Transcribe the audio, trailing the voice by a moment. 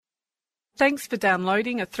Thanks for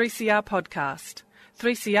downloading a 3CR podcast.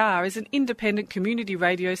 3CR is an independent community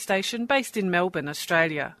radio station based in Melbourne,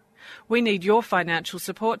 Australia. We need your financial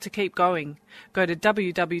support to keep going. Go to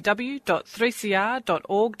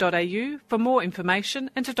www.3cr.org.au for more information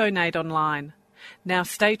and to donate online. Now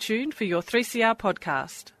stay tuned for your 3CR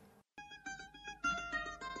podcast.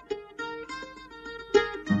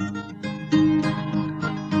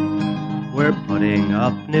 We're putting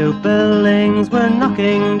up new buildings, we're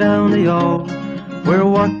knocking down the old. We're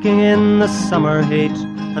working in the summer heat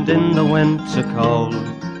and in the winter cold.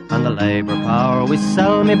 And the labour power we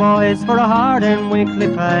sell, me boys, for a hard and weekly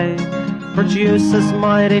pay produces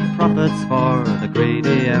mighty profits for the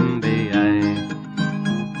greedy MBA.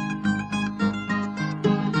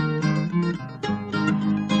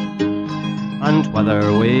 And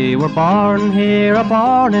whether we were born here or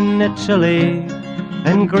born in Italy,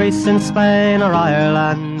 in Greece, in Spain or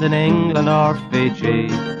Ireland, in England or Fiji,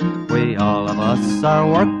 we all of us are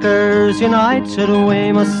workers, united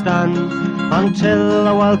we must stand, until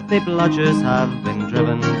the wealthy bludgers have been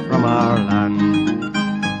driven from our land.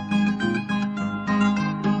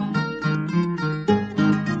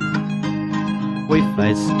 We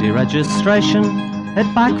faced deregistration,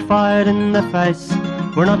 it backfired in the face.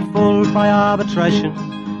 We're not fooled by arbitration,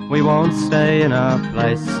 we won't stay in our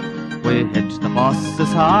place. We hit the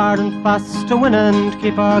bosses hard and fast to win and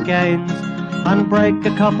keep our gains, and break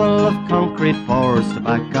a couple of concrete pours to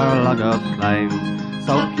back our log of claims.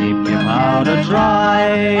 So keep your powder dry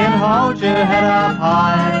and hold your head up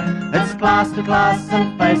high. It's class to class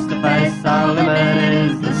and face to face, our limit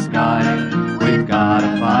is the sky. We've got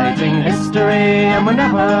a fighting history and we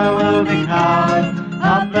never will be cowed.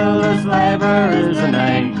 Our builders' labour is a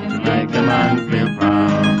name to make a man feel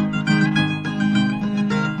proud.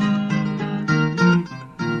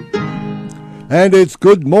 And it's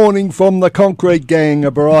good morning from the Concrete Gang,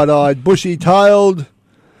 a bright-eyed, bushy-tailed.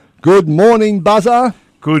 Good morning, Buzzer.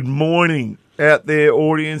 Good morning out there,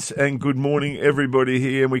 audience, and good morning, everybody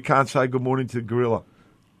here. And we can't say good morning to Gorilla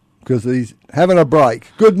because he's having a break.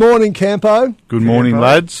 Good morning, Campo. Good morning,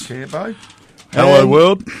 lads. Campo. Hello,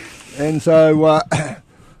 world. And so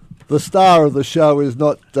the star of the show is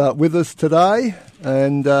not with us today.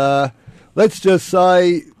 And let's just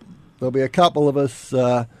say there'll be a couple of us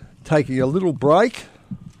taking a little break,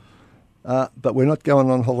 but we're not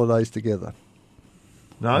going on holidays together.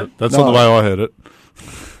 No? That's not the way I heard it.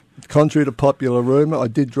 Contrary to popular rumour, I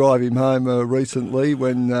did drive him home recently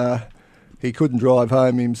when he couldn't drive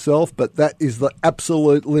home himself, but that is the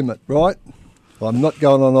absolute limit, right? I'm not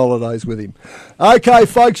going on holidays with him. Okay,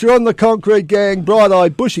 folks, you're on the Concrete Gang,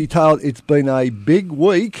 bright-eyed, bushy-tailed. It's been a big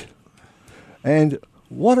week, and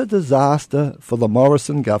what a disaster for the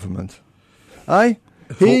Morrison government. Eh?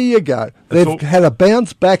 Here you go. They've had a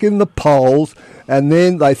bounce back in the polls, and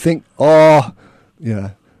then they think, they're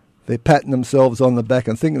patting themselves on the back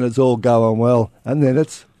and thinking it's all going well. And then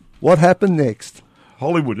it's, what happened next?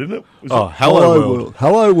 Hollywood, isn't it? Hello World.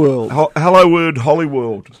 Hello World. Hello World,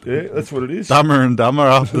 Hollywood. Yeah, that's what it is. Dumber and dumber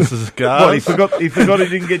after the cigars. What, he forgot he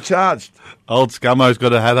didn't get charged. Old Scummo's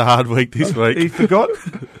had a hard week this week. He forgot?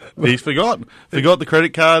 He's forgot. Forgot the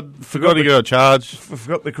credit card. Forgot he got charged.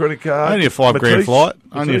 Forgot the credit card. Only a $5,000 flight.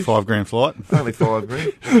 Only a $5,000 flight. Only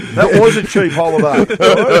 $5,000. That was a cheap holiday.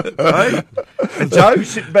 Right? Hey? And Joe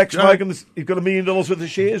sitting back smoking. He's got $1 million worth of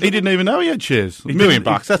shares. He didn't even know he had shares. $1 million.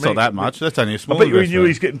 That's not that much. That's only a small. I bet you he knew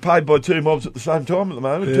he's getting paid by two mobs at the same time at the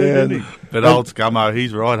moment, too, didn't he? But old Scummo,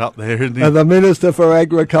 he's right up there, isn't he? And the Minister for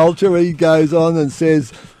Agriculture, he goes on and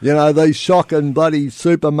says, these shocking bloody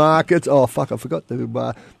supermarkets. Oh, fuck, I forgot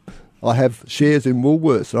to... I have shares in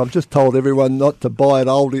Woolworths, and I've just told everyone not to buy at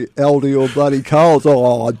Aldi or bloody Coles.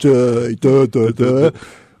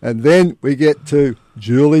 And then we get to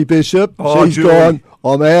Julie Bishop. She's Julie. gone,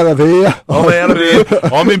 I'm out of here.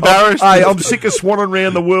 I'm embarrassed. Hey, I'm sick of swanning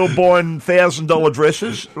around the world buying $1,000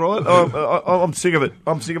 dresses, right? I'm sick of it.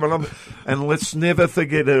 And let's never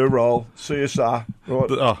forget her role, CSR, right?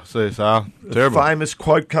 CSR. Terrible. Famous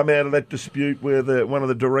quote come out of that dispute where one of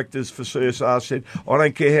the directors for CSR said, I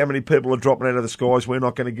don't care how many people are dropping out of the skies, we're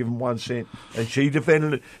not going to give them 1 cent. And she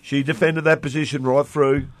defended it. She defended that position right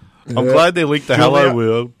through. I'm glad they linked the Hello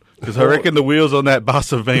World, because I reckon the wheels on that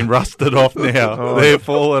bus have been rusted off now. They're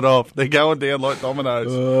falling off. They're going down like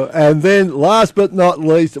dominoes. And then, last but not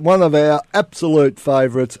least, one of our absolute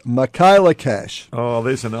favourites, Michaela Cash. Oh,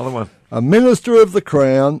 there's another one. A Minister of the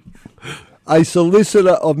Crown, a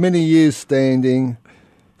solicitor of many years standing,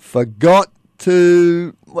 forgot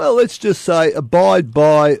to, let's just say, abide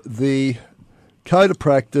by the code of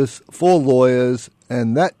practice for lawyers,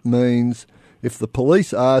 and that means if the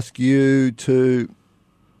police ask you to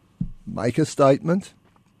make a statement,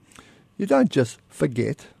 you don't just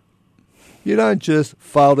forget. You don't just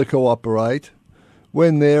fail to cooperate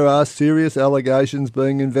when there are serious allegations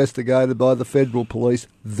being investigated by the federal police,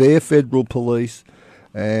 their federal police,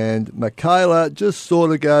 and Michaela just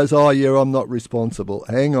sort of goes, oh, yeah, I'm not responsible.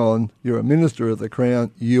 Hang on, you're a Minister of the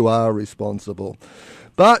Crown, you are responsible.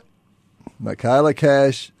 But Michaela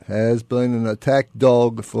Cash has been an attack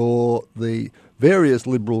dog for the various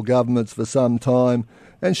Liberal governments for some time,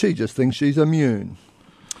 and she just thinks she's immune.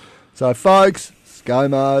 So, folks,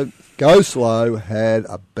 ScoMo, Go Slow had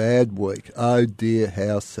a bad week. Oh, dear,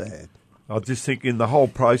 how sad. I just think in the whole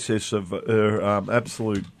process of her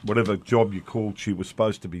absolute, whatever job you called she was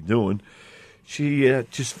supposed to be doing, she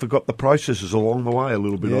just forgot the processes along the way a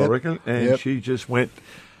little bit, I reckon, and she just went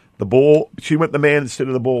she went the man instead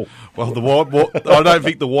of the ball. Well, the whiteboard, I don't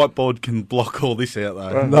think the whiteboard can block all this out,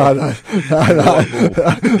 though. No.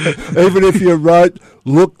 Even if you wrote,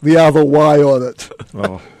 look the other way on it.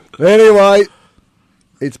 Oh. Anyway,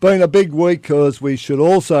 it's been a big week because we should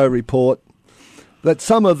also report that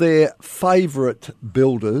some of their favourite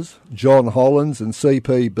builders, John Hollands and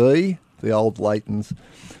CPB, the old Leightons,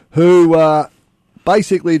 who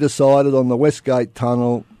basically decided on the Westgate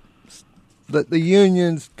Tunnel that the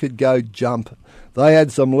unions could go jump. They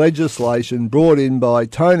had some legislation brought in by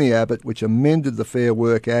Tony Abbott which amended the Fair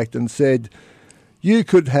Work Act and said you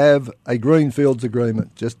could have a Greenfields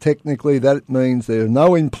agreement. Just technically that means there are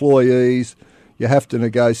no employees. You have to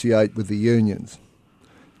negotiate with the unions.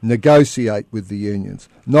 Negotiate with the unions.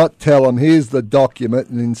 Not tell them, here's the document,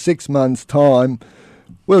 and in 6 months' time,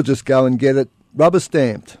 we'll just go and get it rubber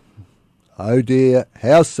stamped. Oh dear,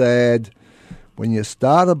 how sad. When you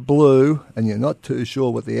start a blue and you're not too sure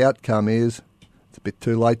what the outcome is, it's a bit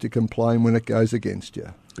too late to complain when it goes against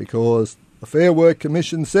you. Because the Fair Work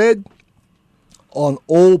Commission said, on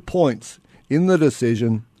all points in the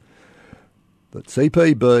decision, that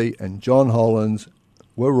CPB and John Hollands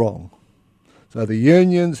were wrong. So the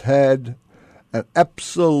unions had an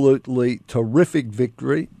absolutely terrific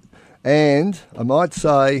victory, and I might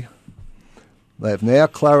say they have now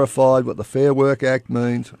clarified what the Fair Work Act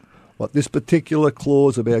means, what this particular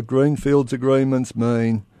clause about Greenfields agreements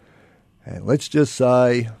mean, and let's just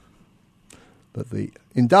say that the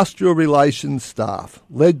industrial relations staff,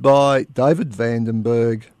 led by David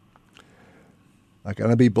Vandenberg, are going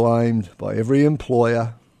to be blamed by every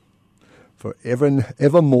employer for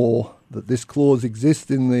evermore that this clause exists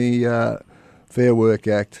in the Fair Work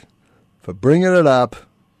Act, for bringing it up,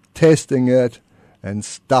 testing it, and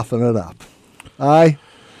stuffing it up.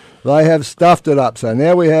 They have stuffed it up. So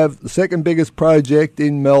now we have the second biggest project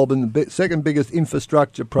in Melbourne, the second biggest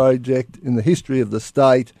infrastructure project in the history of the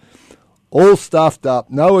state, all stuffed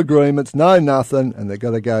up, no agreements, no nothing, and they've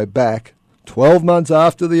got to go back 12 months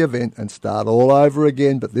after the event and start all over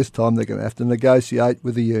again, but this time they're going to have to negotiate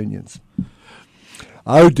with the unions.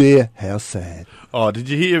 Oh dear, how sad. Oh, did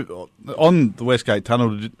you hear, on the Westgate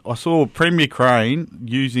Tunnel, I saw Premier Crane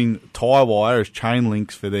using tie wire as chain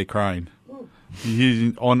links for their crane.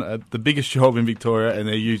 Using on the biggest job in Victoria, and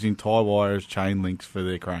they're using tie wire as chain links for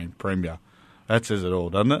their crane. Premier. That says it all,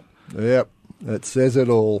 doesn't it? Yep, that says it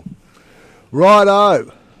all. Righto.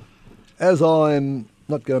 As I'm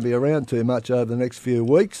not going to be around too much over the next few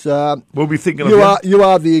weeks, we'll be thinking of you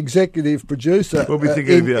are the executive producer. We'll be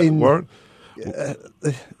thinking of you, Warren.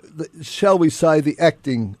 Shall we say the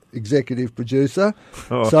acting executive producer?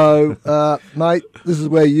 Oh. So, mate, this is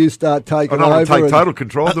where you start taking over. I don't want to take total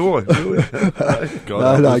control, do I?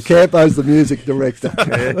 No, Campo's the music director.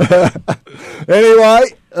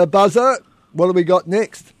 Anyway, Buzzer, what have we got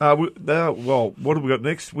next? Well, what have we got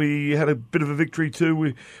next? We had a bit of a victory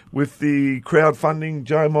too with the crowdfunding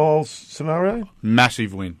Joe Miles scenario.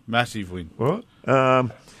 Massive win. Right.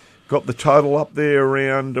 Got the total up there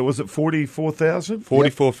around, was it 44,000?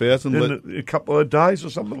 44,000. In a couple of days or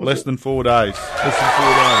something? Less than 4 days. Less than 4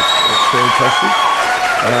 days. That's fantastic.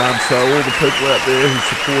 So all the people out there who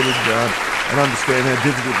supported and understand how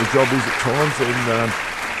difficult the job is at times, and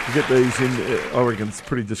to get these I reckon it's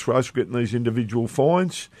pretty disgraceful getting these individual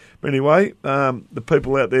fines. But anyway, the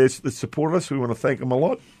people out there that support us, we want to thank them a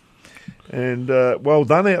lot. And well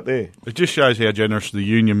done out there. It just shows how generous the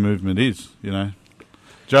union movement is, you know.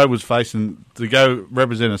 Joe was facing, to go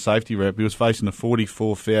represent a safety rep, he was facing a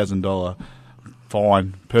 $44,000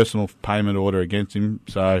 fine, personal payment order against him.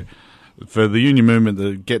 So for the union movement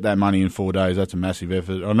to get that money in 4 days, that's a massive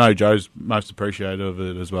effort. I know Joe's most appreciative of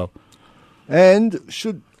it as well. And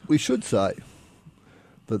we should say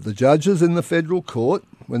that the judges in the federal court,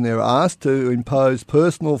 when they're asked to impose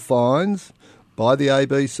personal fines by the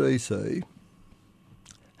ABCC,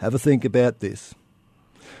 have a think about this.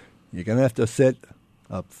 You're going to have to set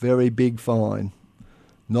a very big fine.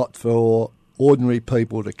 not for ordinary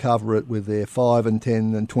people to cover it with their $5 and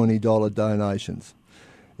 $10 and $20 donations.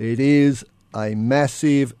 It is a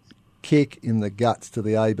massive kick in the guts to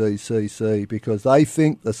the ABCC because they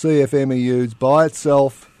think the CFMEU's by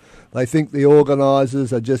itself. They think the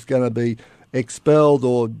organisers are just going to be expelled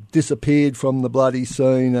or disappeared from the bloody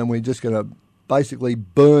scene and we're just going to basically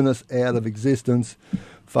burn us out of existence.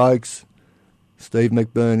 Folks, Steve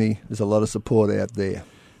McBurney, there's a lot of support out there.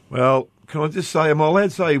 Well, can I just say, am I allowed to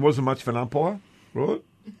say he wasn't much of an umpire, right?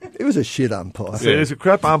 He was a shit umpire. So he's a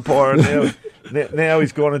crap umpire and now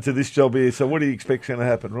he's gone into this job here, so what do you expect's going to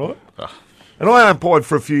happen, right? And I umpired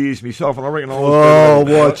for a few years myself, and I reckon I was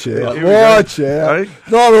better. Watch out. Watch out. Hey?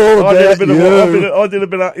 Not all about I did a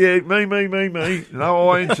bit of, me. No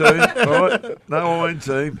iron team, right? No iron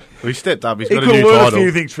team. Well, he stepped up. He's He got a could new learn a title.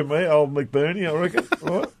 few things from me, old McBurney, I reckon,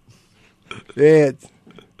 right? Yeah,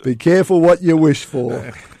 be careful what you wish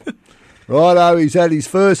for. Righto, he's had his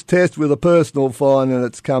first test with a personal fine and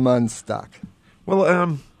it's come unstuck.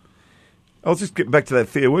 Well, I'll just get back to that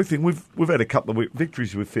Fair Work thing. We've had a couple of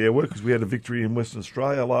victories with Fair Work because we had a victory in Western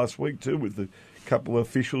Australia last week too with a couple of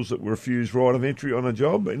officials that were refused right of entry on a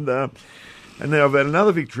job, and now I've had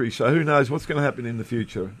another victory. So who knows what's going to happen in the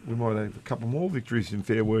future? We might have a couple more victories in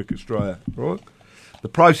Fair Work Australia, right? The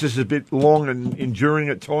process is a bit long and enduring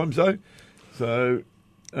at times though, so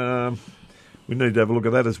we need to have a look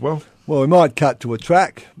at that as well. Well, we might cut to a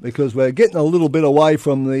track because we're getting a little bit away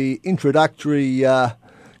from the introductory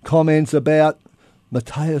comments about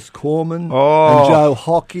Matthias Cormann and Joe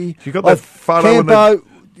Hockey. You got that photo Campo,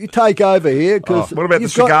 you take over here. Cause what about the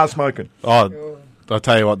cigar smoking? Oh, I'll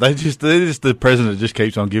tell you what, they're just the president just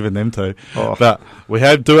keeps on giving them to. Oh. But we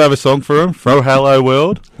do have a song for him, From Hello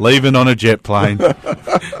World, Leaving on a Jet Plane.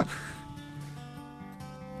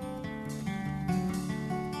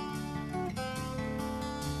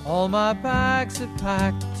 All my bags are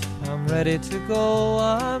packed, I'm ready to go.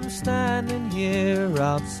 I'm standing here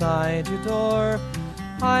outside your door.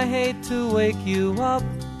 I hate to wake you up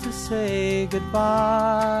to say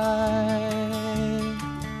goodbye,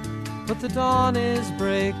 but the dawn is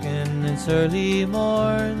breaking, it's early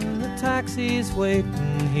morn. The taxi's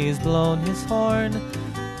waiting, he's blown his horn.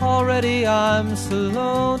 Already I'm so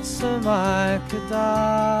lonesome I could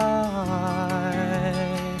die.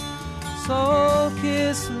 So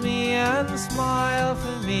kiss me and smile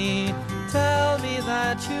for me. Tell me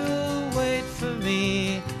that you'll wait for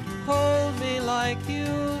me. Hold me like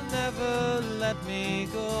you'll never let me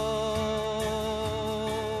go.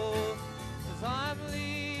 'Cause I'm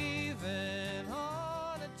leaving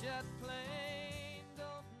on a jet plane.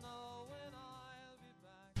 Don't know when I'll be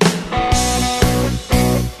back.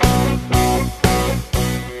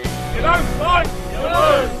 You don't fight, you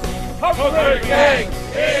lose. Conquer gang,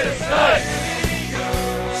 here to stay. You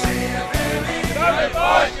don't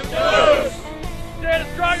fight, you lose. Dare to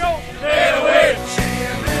struggle, dare to win.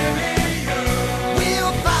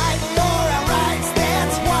 We'll fight for our rights,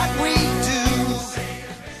 that's what we do.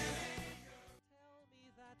 Tell me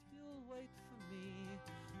that you'll wait for me.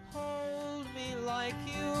 Hold me like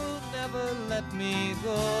you'll never let me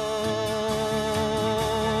go.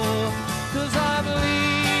 'Cause I'm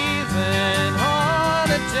leaving on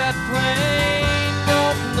a jet plane.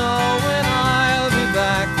 Don't know when I'll be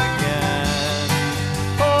back again.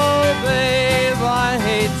 Oh babe, I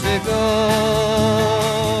hate to go.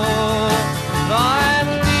 I'm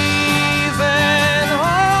leaving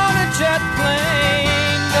on a jet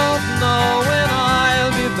plane. Don't know when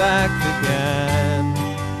I'll be back again.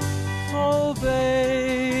 Oh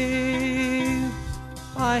babe,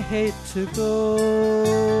 I hate to go.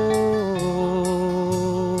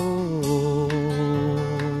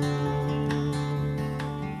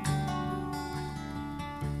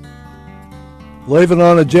 Leaving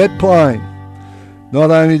on a jet plane. Not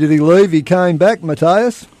only did he leave, he came back,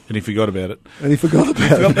 Matthias, And he forgot about it. and he forgot about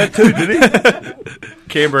Got it. that too, did he?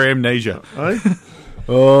 Canberra amnesia. Eh?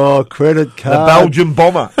 Oh, credit The card. Belgian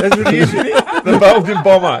bomber. That's what he is, isn't he? The Belgian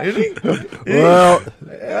bomber, isn't he?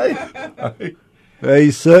 Well,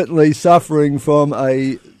 he's certainly suffering from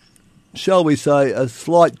a, shall we say, a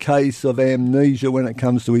slight case of amnesia when it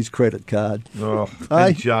comes to his credit card. Oh, Hey?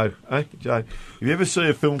 and Joe. Hey, Joe. If you ever see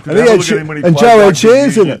a film, And he have a had look at him when he and played Joe had rugby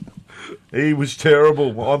shares in union. He was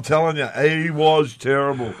terrible. I'm telling you, he was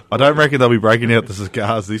terrible. I don't reckon they'll be breaking out the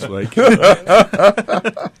cigars this week.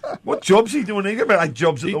 What job's he doing? He got about 8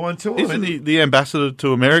 jobs at the one too. Isn't he the ambassador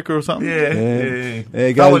to America or something? Yeah. Yeah,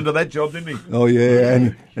 he Fell goes- into that job, didn't he? Oh, yeah,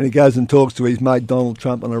 and he goes and talks to his mate Donald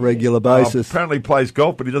Trump on a regular basis. Apparently he plays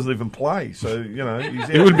golf, but he doesn't even play. So, you know. He's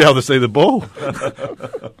He wouldn't be able to see the ball.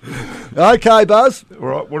 Okay, Buzz. All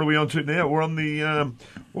right, what are we on to now? We're on the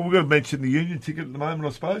Well, we've got to mention the union ticket at the moment, I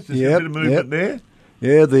suppose. There's a Yep, bit of movement there.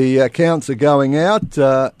 Yeah, the accounts are going out.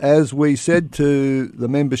 As we said to the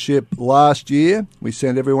membership last year, we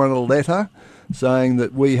sent everyone a letter saying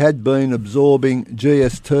that we had been absorbing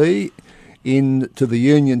GST into the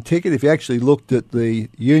union ticket. If you actually looked at the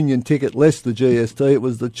union ticket less the GST, it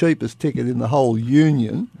was the cheapest ticket in the whole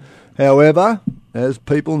union. However, as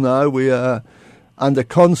people know, we are under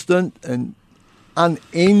constant and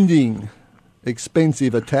unending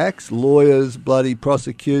expensive attacks, lawyers, bloody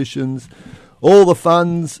prosecutions, all the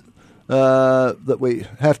funds that we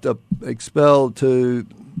have to expel to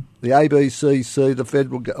the ABCC, the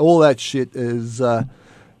federal, all that shit is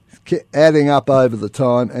adding up over the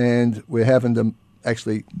time, and we're having to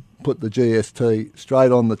actually put the GST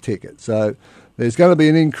straight on the ticket. So there's going to be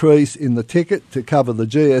an increase in the ticket to cover the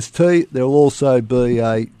GST. There will also be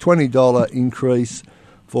a $20 increase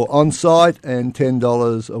for on-site and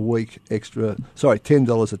 $10 a week extra. Sorry,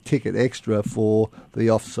 $10 a ticket extra for the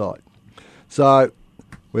off-site. So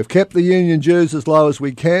we've kept the union dues as low as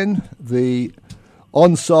we can. The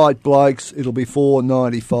on-site blokes, it'll be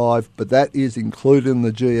 $4.95, but that is included in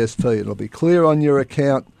the GST. It'll be clear on your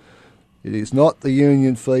account. It is not the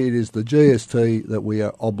union fee, it is the GST that we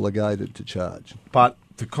are obligated to charge. But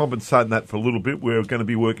to compensate that for a little bit, we're going to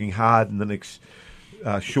be working hard in the next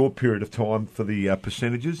short period of time for the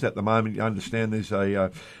percentages. At the moment, you understand there's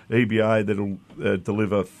a EBA that'll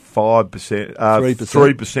deliver 5%,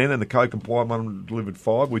 3%, and the co-compliant one delivered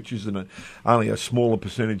 5%, which is only a smaller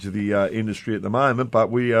percentage of the industry at the moment. But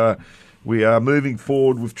we are moving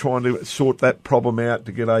forward with trying to sort that problem out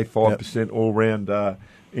to get a 5% all-round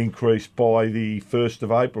increase by the 1st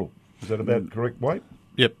of April. Is that about correct, Wade?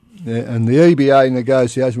 Yep. Yeah, and the EBA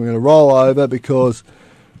negotiation we're going to roll over because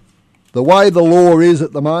the way the law is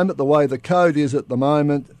at the moment, the way the code is at the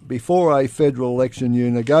moment, before a federal election you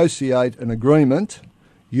negotiate an agreement,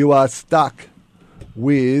 you are stuck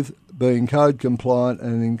with being code compliant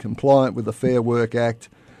and in compliant with the Fair Work Act.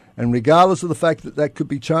 And regardless of the fact that that could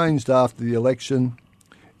be changed after the election,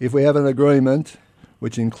 if we have an agreement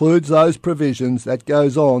which includes those provisions, that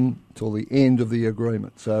goes on till the end of the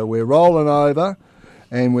agreement. So we're rolling over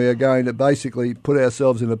and we're going to basically put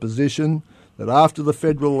ourselves in a position that after the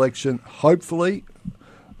federal election, hopefully,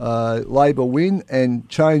 Labor win and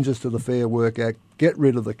changes to the Fair Work Act, get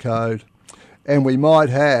rid of the code, and we might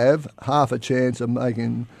have half a chance of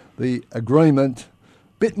making the agreement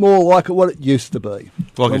a bit more like what it used to be.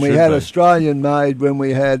 Like when we had Australian made, when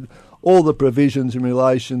we had all the provisions in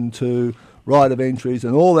relation to right of entries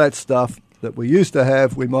and all that stuff that we used to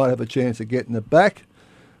have, we might have a chance of getting it back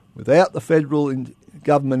without the federal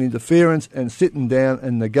government interference and sitting down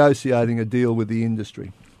and negotiating a deal with the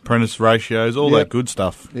industry. Apprentice ratios, all that good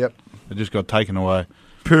stuff. Yep. It just got taken away.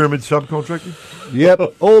 Pyramid subcontracting?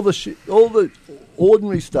 Yep. all the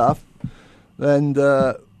ordinary stuff, and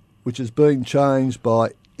which is being changed by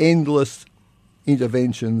endless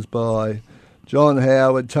interventions by John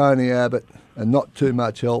Howard, Tony Abbott, and not too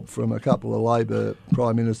much help from a couple of Labor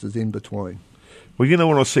Prime Ministers in between. Well, you know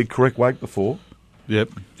when I said correct weight before? Yep.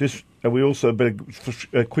 And we also better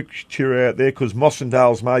a quick cheer out there because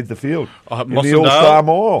Mossendale's made the field in the Mossendale, All-Star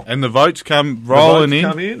Mile. And the votes come rolling in.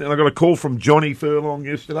 And I got a call from Johnny Furlong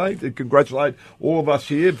yesterday to congratulate all of us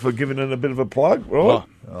here for giving it a bit of a plug, right?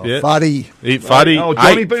 Fuddy. Fuddy. Oh,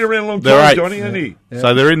 Johnny been around a long time, Johnny, hasn't he? Yeah.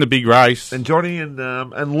 So they're in the big race. And Johnny and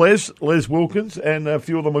Les Wilkins and a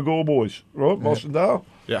few of the McGaw boys, right? Yeah. Mossendale.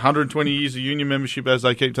 Yeah, 120 years of union membership, as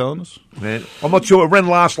they keep telling us. Man, I'm not sure. It ran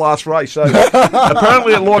last race, so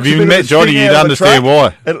apparently it likes. If you met Johnny, you'd understand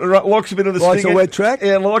why. It likes a bit of the likes a wet track.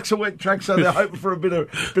 Yeah, it likes a wet track. So they're hoping for a bit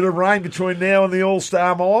of rain between now and the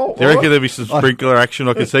All-Star Mile. Do you reckon there'll be some sprinkler action?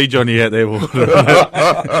 I can see Johnny out there.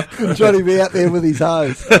 Johnny be out there with his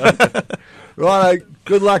hose. Right,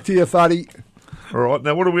 good luck to you, Fuddy. All right,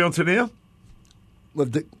 now what are we on to now?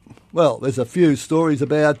 Well, there's a few stories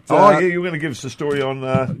about... you were going to give us a story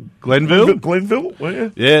on... Glenville? Glenville,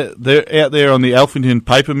 weren't you? Yeah, they're out there on the Alphington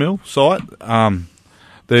paper mill site.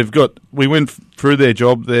 We went through their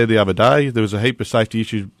job there the other day. There was a heap of safety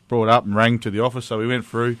issues brought up and rang to the office, so we went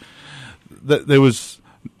through.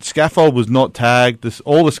 Scaffold was not tagged.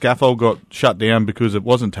 All the scaffold got shut down because it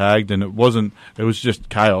wasn't tagged, and it was just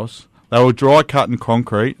chaos. They were dry cutting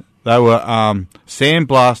concrete. They were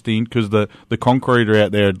sandblasting because the concreter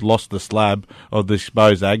out there had lost the slab of the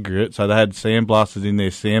exposed aggregate, so they had sandblasters in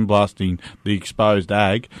there sandblasting the exposed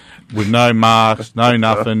ag with no marks, no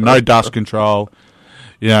nothing, no dust control.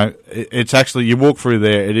 You know, it's actually, you walk through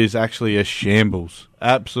there, it is actually a shambles,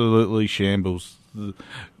 absolutely shambles.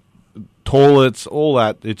 toilets, all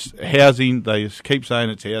that. It's housing. They keep saying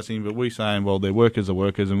it's housing, but we're saying, well, their workers are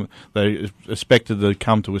workers, and they expected to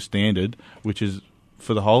come to a standard, which is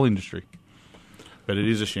for the whole industry. But it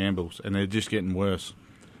is a shambles, and they're just getting worse.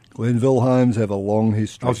 Glenville Homes have a long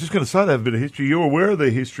history. I was just going to say they have a bit of history. You're aware of their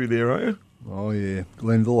history there, are you? Oh, yeah.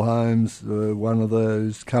 Glenville Homes, one of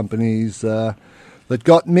those companies that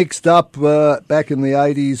got mixed up back in the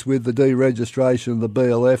 80s with the deregistration of the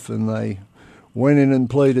BLF, and they went in and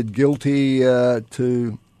pleaded guilty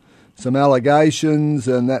to some allegations,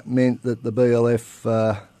 and that meant that the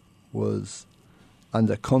BLF was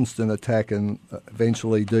under constant attack and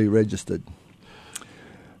eventually deregistered.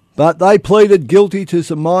 But they pleaded guilty to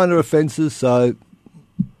some minor offences, so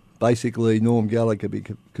basically Norm Gallagher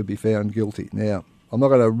could be found guilty. Now, I'm not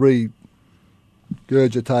going to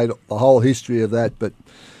regurgitate the whole history of that, but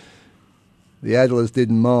the Adlers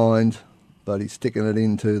didn't mind, but he's sticking it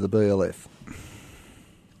into the BLF.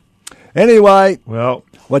 Anyway, well,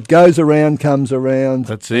 what goes around comes around.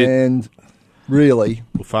 That's it. And really,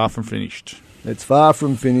 we're far from finished. It's far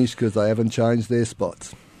from finished because they haven't changed their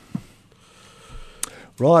spots.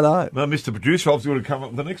 Righto. Now, Mr. Producer, I've got to come up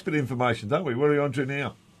with the next bit of information, don't we? What are we on to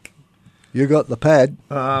now? You got the pad.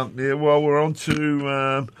 Yeah, well, we're on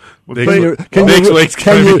to next week's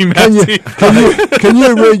can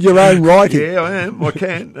you read your own writing? Yeah, I am. I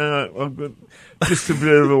can. I've got just a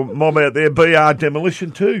bit of a mob out there. BR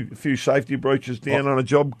Demolition too. A few safety breaches down on a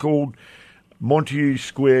job called Montague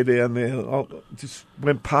Square down there. I just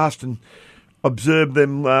went past and observed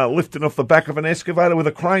them lifting off the back of an excavator with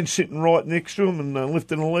a crane sitting right next to them and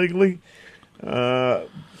lifting illegally.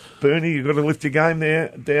 Bernie, you've got to lift your game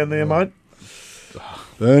down there, mate.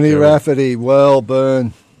 Bernie Rafferty, well,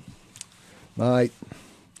 Bern, mate,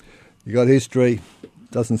 you got history.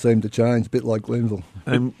 Doesn't seem to change, a bit like Glenville.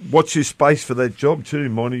 And what's your space for that job too,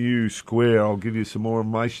 Montague Square? I'll give you some more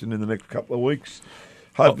information in the next couple of weeks.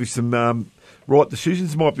 Hopefully some right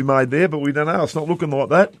decisions might be made there, but we don't know. It's not looking like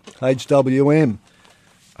that. HWM.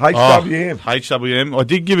 HWM. I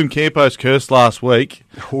did give him Campo's curse last week,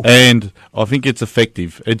 and I think it's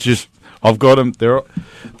effective. It's just, I've got them.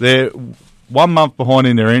 They're 1 month behind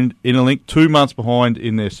in their Interlink, 2 months behind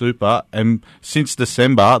in their super, and since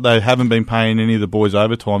December, they haven't been paying any of the boys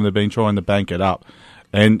overtime. They've been trying to bank it up.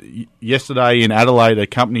 And yesterday in Adelaide, a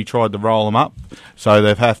company tried to roll them up, so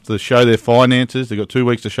they have to show their finances. They've got 2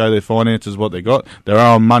 weeks to show their finances, what they got. They're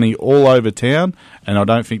owing money all over town, and I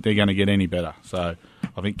don't think they're going to get any better. So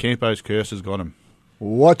I think Campo's curse has got them.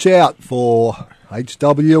 Watch out for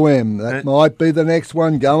HWM. That might be the next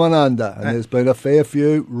one going under, and there's been a fair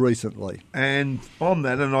few recently. And on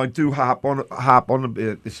that, and I do harp on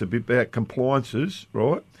about this a bit about compliances,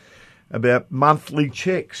 right? About monthly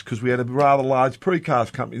checks, because we had a rather large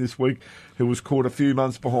precast company this week who was caught a few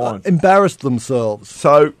months behind. Embarrassed themselves.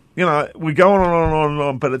 So, you know, we're going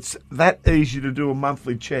on, but it's that easy to do a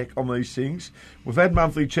monthly check on these things. We've had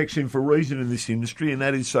monthly checks in for a reason in this industry, and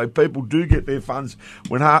that is so people do get their funds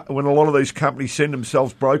when a lot of these companies send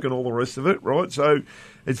themselves broke and all the rest of it, right? So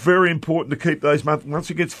it's very important to keep those monthly. Once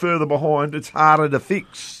it gets further behind, it's harder to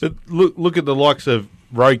fix. But look at the likes of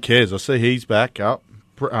Road Cares. I see he's back up.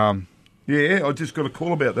 Yeah, I just got a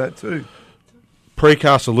call about that too.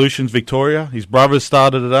 Precast Solutions Victoria, his brothers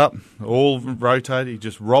started it up, all rotated. He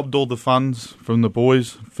just robbed all the funds from the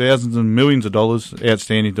boys, thousands and millions of dollars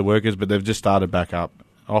outstanding to workers, but they've just started back up,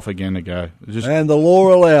 off again to go. And the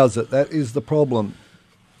law allows it. That is the problem.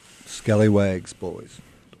 Scallywags, boys.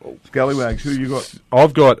 Scallywags, who you got?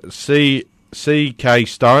 I've got CK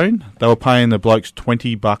Stone. They were paying the blokes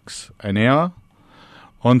 $20 an hour.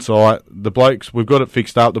 On site, the blokes, we've got it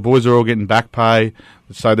fixed up. The boys are all getting back pay,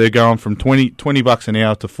 so they're going from $20 an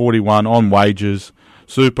hour to $41 on wages,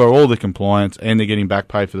 super, all the compliance, and they're getting back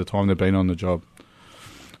pay for the time they've been on the job.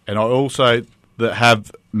 And I also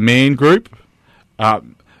have Man Group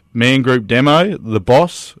Demo, the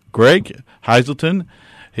boss, Greg Hazelton.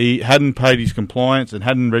 He hadn't paid his compliance and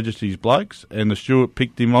hadn't registered his blokes, and the steward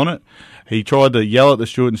picked him on it. He tried to yell at the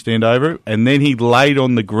steward and stand over it, and then he laid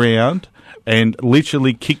on the ground and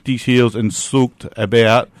literally kicked his heels and sooked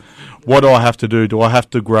about, what do I have to do? Do I have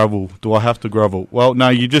to grovel? Well, no,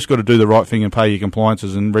 you just got to do the right thing and pay your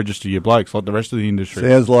compliances and register your blokes like the rest of the industry.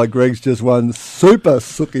 Sounds like Greg's just one super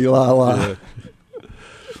sookie lala. Yeah.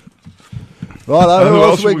 Right, who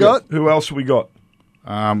else we got? Who else we got?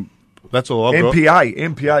 That's all I've got.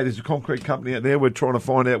 MPA, there's a concrete company out there. We're trying to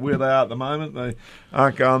find out where they are at the moment. They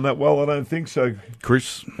aren't going that well, I don't think so.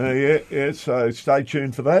 Chris? Yeah, so stay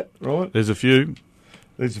tuned for that, right? There's a few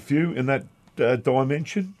in that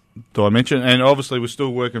dimension. dimension. And obviously, we're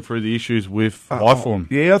still working through the issues with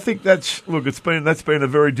Highform. Yeah, I think that's been a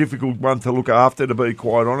very difficult one to look after, to be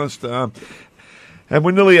quite honest. And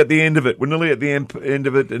we're nearly at the end of it. We're nearly at the end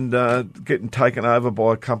of it, and getting taken over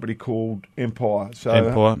by a company called Empire. So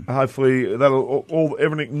Empire. Hopefully that'll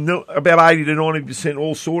everything about 80 to 90%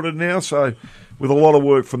 all sorted now. So with a lot of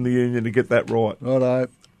work from the union to get that right. Righto.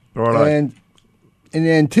 Righto. And in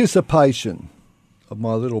anticipation of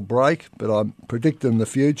my little break, but I'm predicting the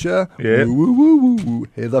future. Yeah. Woo, woo, woo, woo.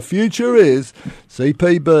 Here the future is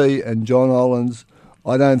CPB and John Hollands,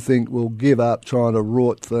 I don't think will give up trying to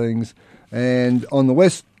rort things. And on the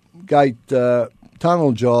Westgate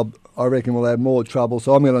tunnel job, I reckon we'll have more trouble.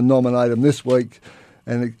 So I'm going to nominate them this week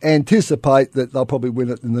and anticipate that they'll probably win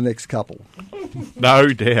it in the next couple. No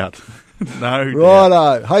doubt. No doubt.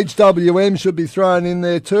 Righto. HWM should be thrown in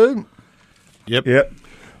there too. Yep.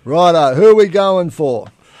 Righto. Who are we going for?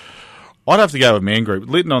 I'd have to go with Man Group.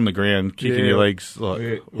 Litton on the ground, kicking your legs. Oh,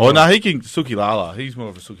 no, he can Suki Lala. He's more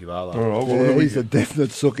of a Suki Lala. All right, Yeah, he's a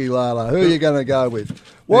definite Suki Lala. Who are you going to go with?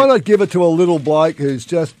 Why not give it to a little bloke who's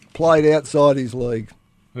just played outside his league?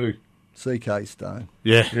 Who? CK Stone.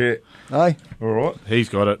 Yeah. Yeah. Hey? All right. He's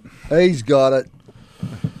got it. He's got it.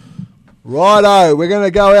 Righto, we're going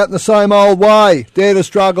to go out in the same old way. Dare to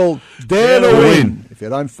struggle, dare to win. If you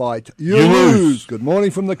don't fight, you lose. Good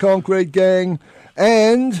morning from the Concrete Gang.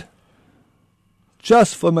 And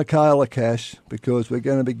just for Michaela Cash, because we're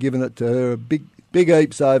going to be giving it to her big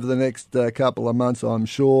heaps over the next couple of months, I'm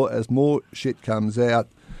sure, as more shit comes out.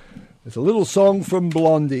 It's a little song from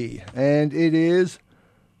Blondie, and it is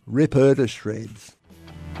Rip Her to Shreds.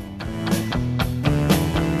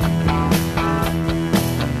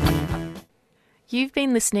 You've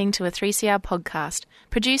been listening to a 3CR podcast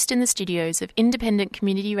produced in the studios of independent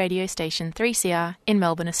community radio station 3CR in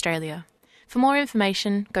Melbourne, Australia. For more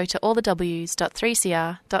information, go to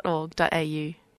allthews.3cr.org.au.